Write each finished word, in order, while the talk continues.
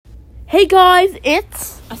Hey guys,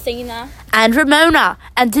 it's Athena and Ramona,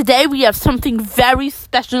 and today we have something very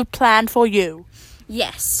special planned for you.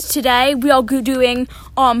 Yes, today we are doing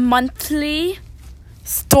our monthly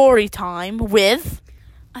Story time with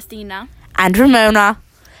Athena and Ramona.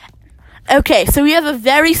 Okay, so we have a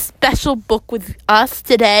very special book with us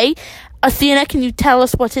today. Athena, can you tell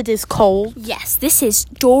us what it is called? Yes, this is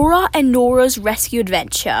Dora and Nora's Rescue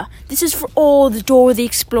Adventure. This is for all the Dora the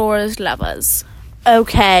Explorer's lovers.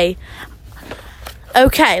 Okay,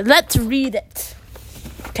 let's read it.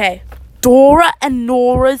 Okay, Dora and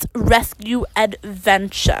Nora's Rescue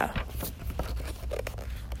Adventure.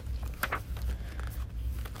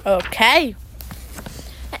 Okay.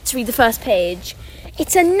 Let's read the first page.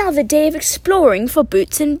 It's another day of exploring for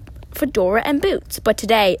Dora and Boots, but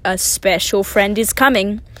today a special friend is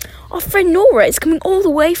coming. Our friend Nora is coming all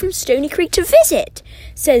the way from Stony Creek to visit,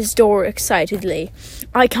 says Dora excitedly.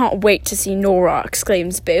 I can't wait to see Nora,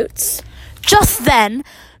 exclaims Boots. Just then,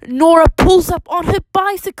 Nora pulls up on her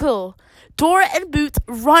bicycle. Dora and Boots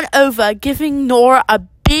run over, giving Nora a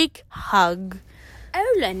big hug.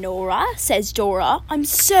 Hola, Nora, says Dora. I'm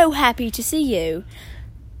so happy to see you.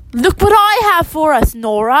 Look what I have for us,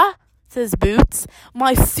 Nora, says Boots.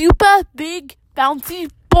 My super big bouncy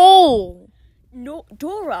ball.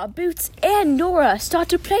 Dora, Boots, and Nora start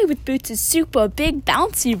to play with Boots' super big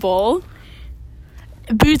bouncy ball.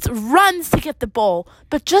 Boots runs to get the ball,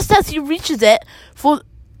 but just as he reaches it,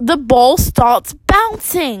 the ball starts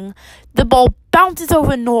bouncing. The ball bounces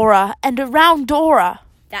over Nora and around Dora.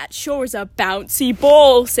 That sure is a bouncy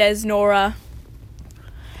ball, says Nora.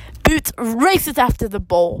 Boots races after the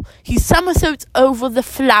ball. He somersaults over the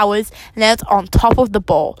flowers and lands on top of the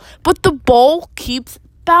ball. But the ball keeps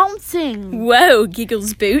bouncing. Whoa,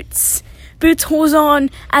 giggles Boots. Boots holds on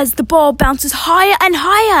as the ball bounces higher and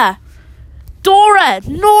higher. Dora,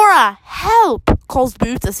 Nora, help, calls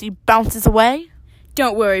Boots as he bounces away.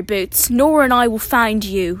 Don't worry, Boots. Nora and I will find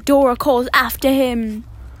you. Dora calls after him.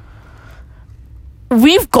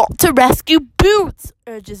 We've got to rescue Boots,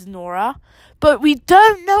 urges Nora, but we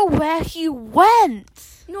don't know where he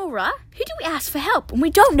went. Nora, who do we ask for help when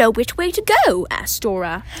we don't know which way to go? Asks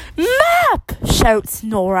Dora. Map, shouts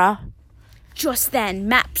Nora. Just then,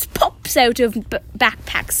 Maps pops out of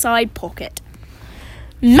backpack's side pocket.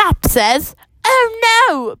 Map says, "Oh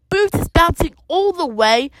no, Boots is bouncing all the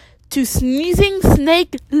way to Sneezing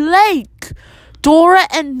Snake Lake. Dora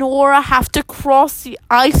and Nora have to cross the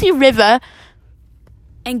icy river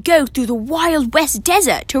and go through the Wild West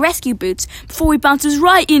desert to rescue Boots before he bounces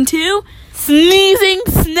right into Sneezing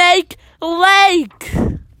Snake Lake."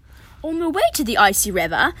 On the way to the icy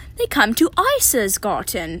river, they come to Isa's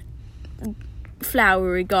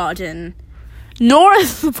flowery garden. Nora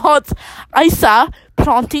spots Isa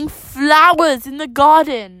planting flowers in the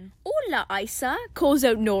garden. Hola, Isa, calls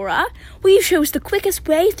out Nora. Will you show us the quickest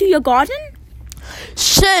way through your garden?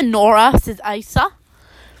 Sure, Nora, says Isa.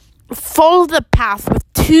 Follow the path with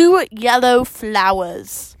 2 yellow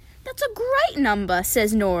flowers. That's a great number,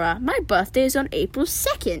 says Nora. My birthday is on April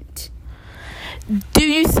 2nd. Do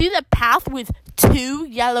you see the path with 2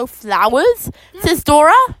 yellow flowers? Says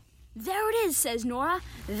Dora. There it is, says Nora.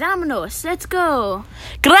 Vámonos, let's go.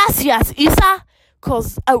 Gracias, Isa,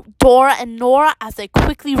 calls out Dora and Nora as they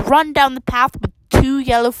quickly run down the path with 2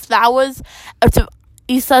 yellow flowers out of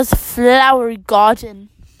Isa's flowery garden.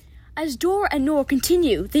 As Dora and Nora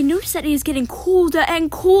continue, they notice that it is getting colder and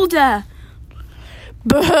colder.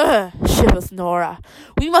 Brr, shivers Nora.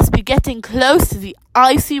 We must be getting close to the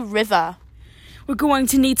icy river. We're going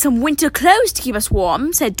to need some winter clothes to keep us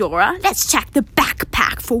warm, said Dora. Let's check the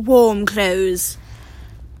backpack for warm clothes.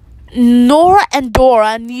 Nora and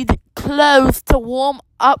Dora need clothes to warm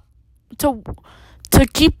up, to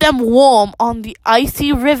keep them warm on the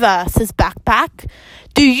icy river, says Backpack.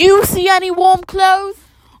 Do you see any warm clothes?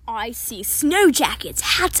 I see snow jackets,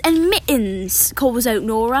 hats and mittens, calls out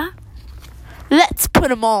Nora. Let's put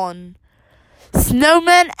them on.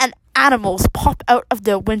 Snowmen and animals pop out of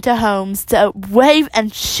their winter homes to wave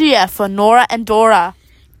and cheer for Nora and Dora.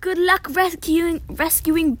 Good luck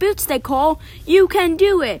rescuing Boots, they call. You can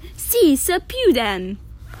do it. Si se pueden.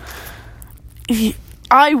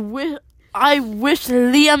 I wish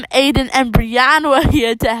Liam, Aiden, and Brianne were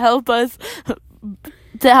here to help us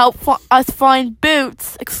find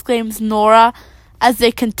Boots, exclaims Nora as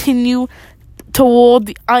they continue toward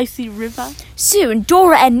the icy river. Soon,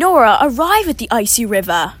 Dora and Nora arrive at the icy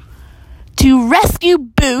river. To rescue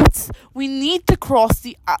Boots, we need to cross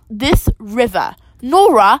this river.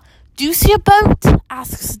 Nora, do you see a boat?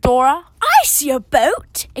 Asks Dora. I see a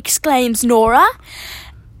boat, exclaims Nora.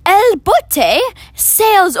 El Bote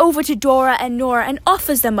sails over to Dora and Nora and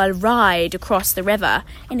offers them a ride across the river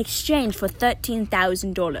in exchange for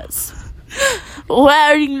 $13,000.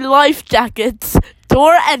 Wearing life jackets,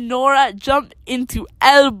 Dora and Nora jump into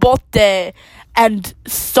El Bote and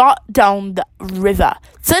start down the river.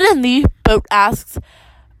 Suddenly, Boat asks,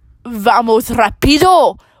 "Vamos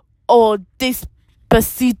rápido o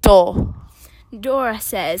despacito?" Dora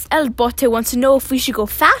says El Bote wants to know if we should go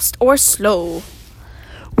fast or slow.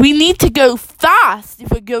 "We need to go fast if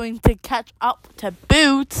we're going to catch up to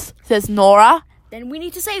Boots," says Nora. "Then we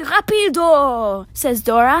need to say rapido," says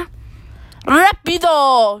Dora.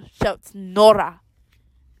 "Rapido!" shouts Nora.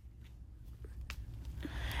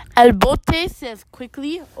 El Bote sails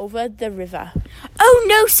quickly over the river. "Oh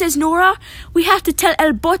no," says Nora. "We have to tell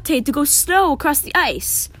El Bote to go slow across the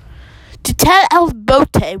ice." To tell El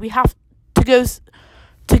Bote we have to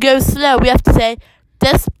go slow, we have to say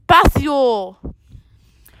despacio,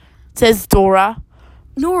 says Dora.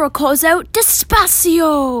 Nora calls out,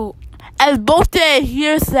 "Despacio!" El Bote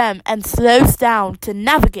hears them and slows down to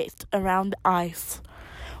navigate around the ice.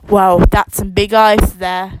 Wow, that's some big ice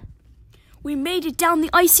there. "We made it down the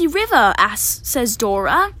icy river," says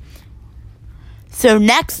Dora. So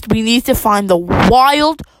next we need to find the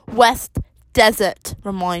Wild West Desert,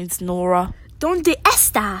 reminds Nora. "Donde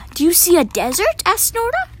está? Do you see a desert?" asks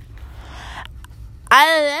Nora.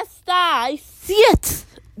 Ahí está, I see it,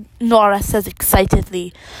 Nora says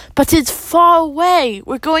excitedly. "But it's far away.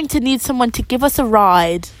 We're going to need someone to give us a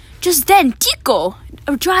ride." Just then, Tico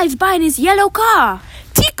drives by in his yellow car.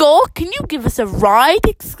 "Tico, can you give us a ride?"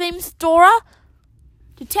 exclaims Dora.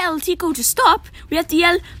 To tell Tico to stop, we have to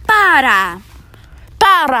yell, "Para!"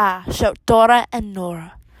 "Para!" shout Dora and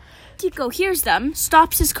Nora. Tico hears them,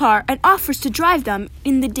 stops his car, and offers to drive them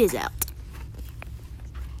in the desert.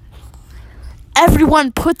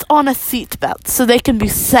 Everyone puts on a seatbelt so they can be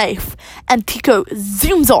safe, and Tico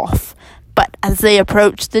zooms off. But as they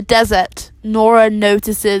approach the desert, Nora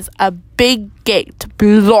notices a big gate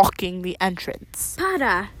blocking the entrance.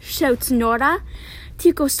 "Para!" shouts Nora.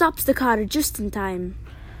 Tico stops the car just in time.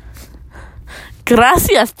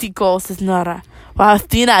 "Gracias, Tico," says Nora. "Wow,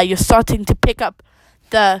 Tina, you're starting to pick up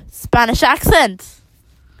the Spanish accent."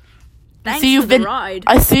 Thanks you've for the been, ride.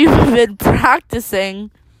 I see you've been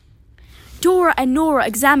practicing. Dora and Nora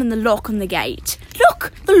examine the lock on the gate.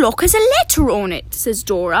 "Look, the lock has a letter on it," says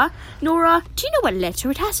Dora. "Nora, do you know what letter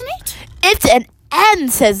it has in it?" "It's an N,"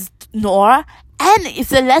 says Nora. "N is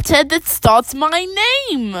the letter that starts my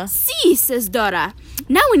name." "Si," says Dora.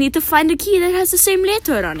 "Now we need to find a key that has the same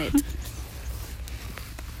letter on it."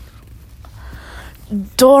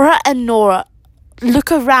 Dora and Nora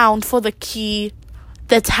look around for the key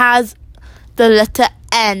that has the letter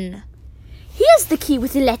N. "Here's the key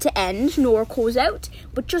with the letter N," Nora calls out.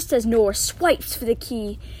 But just as Nora swipes for the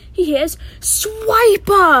key, he hears,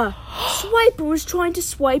 "Swiper!" Swiper was trying to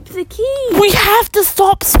swipe the key. "We have to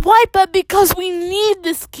stop Swiper because we need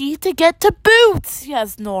this key to get to Boots,"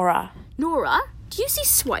 yes, Nora. "Nora, do you see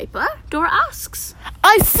Swiper?" Dora asks.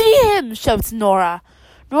 "I see him," shouts Nora.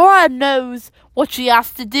 Nora knows what she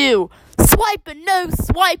has to do. "Swiper, no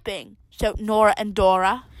swiping," shout Nora and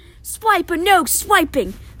Dora. "Swiper, no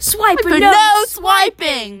swiping! Swiper, No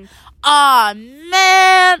swiping! "Ah,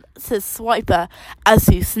 man," says Swiper as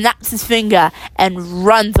he snaps his finger and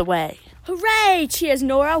runs away. "Hooray!" cheers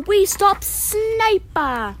Nora. "We stop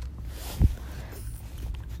Sniper!"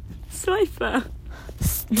 Swiper.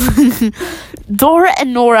 Dora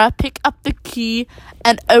and Nora pick up the key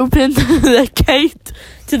and open the gate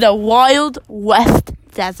to the Wild West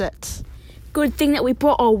Desert. "Good thing that we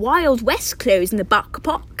brought our Wild West clothes in the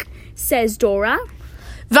backpack," says Dora.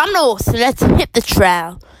 "Vamos, let's hit the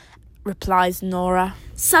trail," replies Nora.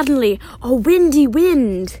 Suddenly, a windy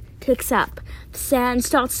wind kicks up. The sand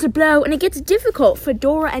starts to blow and it gets difficult for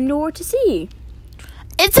Dora and Nora to see.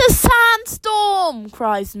 "It's a sandstorm,"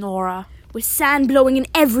 cries Nora. With sand blowing in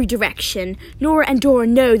every direction, Nora and Dora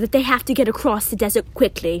know that they have to get across the desert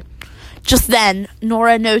quickly. Just then,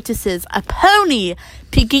 Nora notices a pony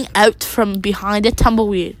peeking out from behind a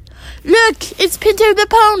tumbleweed. "Look, it's Pinto the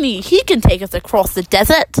pony. He can take us across the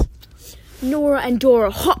desert." Nora and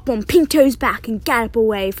Dora hop on Pinto's back and gallop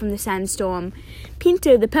away from the sandstorm.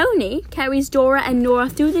 Pinto the pony carries Dora and Nora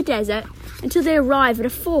through the desert until they arrive at a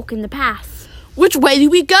fork in the path. "Which way do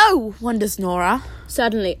we go?" wonders Nora.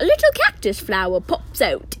 Suddenly, a little cactus flower pops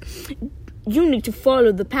out. You need to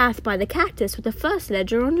follow the path by the cactus with the first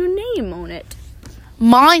letter on your name on it.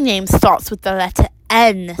 "My name starts with the letter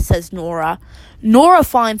N," says Nora. Nora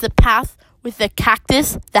finds the path with the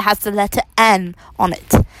cactus that has the letter N on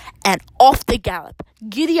it, and off they gallop.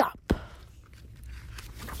 Giddy up.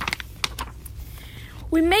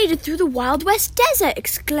 We made it through the Wild West Desert,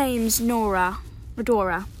 exclaims Dora.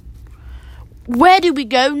 Where do we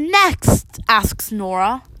go next? Asks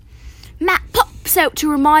Nora. Matt pops out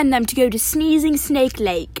to remind them to go to Sneezing Snake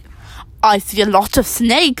Lake. I see a lot of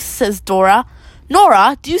snakes, says Dora.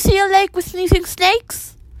 Nora, do you see a lake with sneezing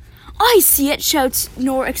snakes? I see it, shouts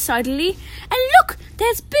Nora excitedly. And look,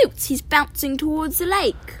 there's Boots. He's bouncing towards the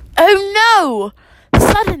lake. Oh no!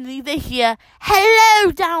 Suddenly they hear,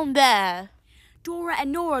 hello down there. Dora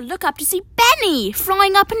and Nora look up to see Benny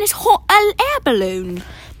flying up in his hot air balloon.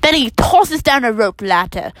 Benny tosses down a rope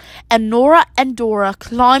ladder, and Nora and Dora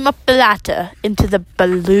climb up the ladder into the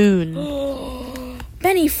balloon.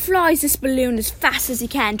 Benny flies this balloon as fast as he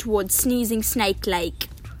can towards Sneezing Snake Lake.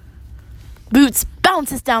 Boots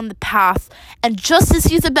bounces down the path, and just as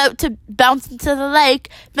he's about to bounce into the lake,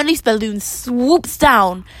 Benny's balloon swoops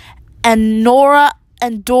down, and Nora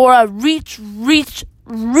and Dora reach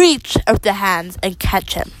out their hands and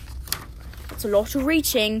catch him. It's a lot of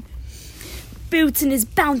reaching. Boots and his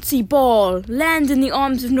bouncy ball land in the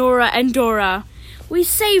arms of Nora and Dora. We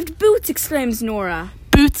saved Boots, exclaims Nora.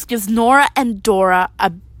 Boots gives Nora and Dora a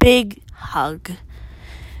big hug.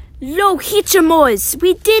 Lo hitchamos!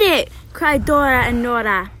 We did it! Cried Dora and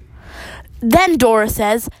Nora. Then Dora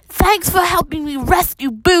says, thanks for helping me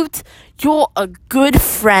rescue Boots. You're a good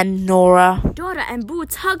friend, Nora. Dora and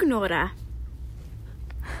Boots hug Nora.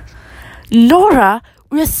 Nora,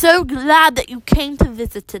 we're so glad that you came to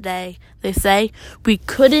visit today, they say. We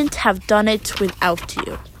couldn't have done it without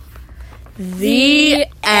you. The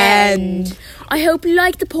end. I hope you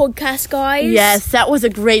liked the podcast, guys. Yes, that was a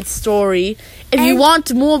great story. If you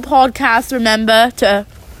want more podcasts, remember to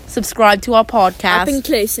subscribe to our podcast. Up and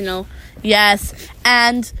Closenal. Yes,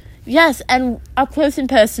 and Up Close and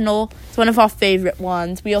Personal is one of our favourite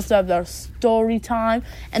ones. We also have our story time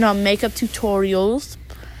and our makeup tutorials.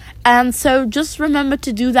 And so just remember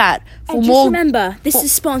to do that. And just remember, this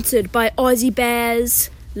is sponsored by Aussie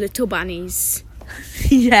Bears Little Bunnies.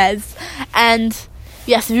 Yes. And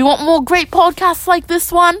yes, if you want more great podcasts like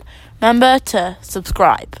this one, remember to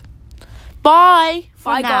subscribe. Bye.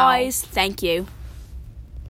 Bye, guys. Thank you.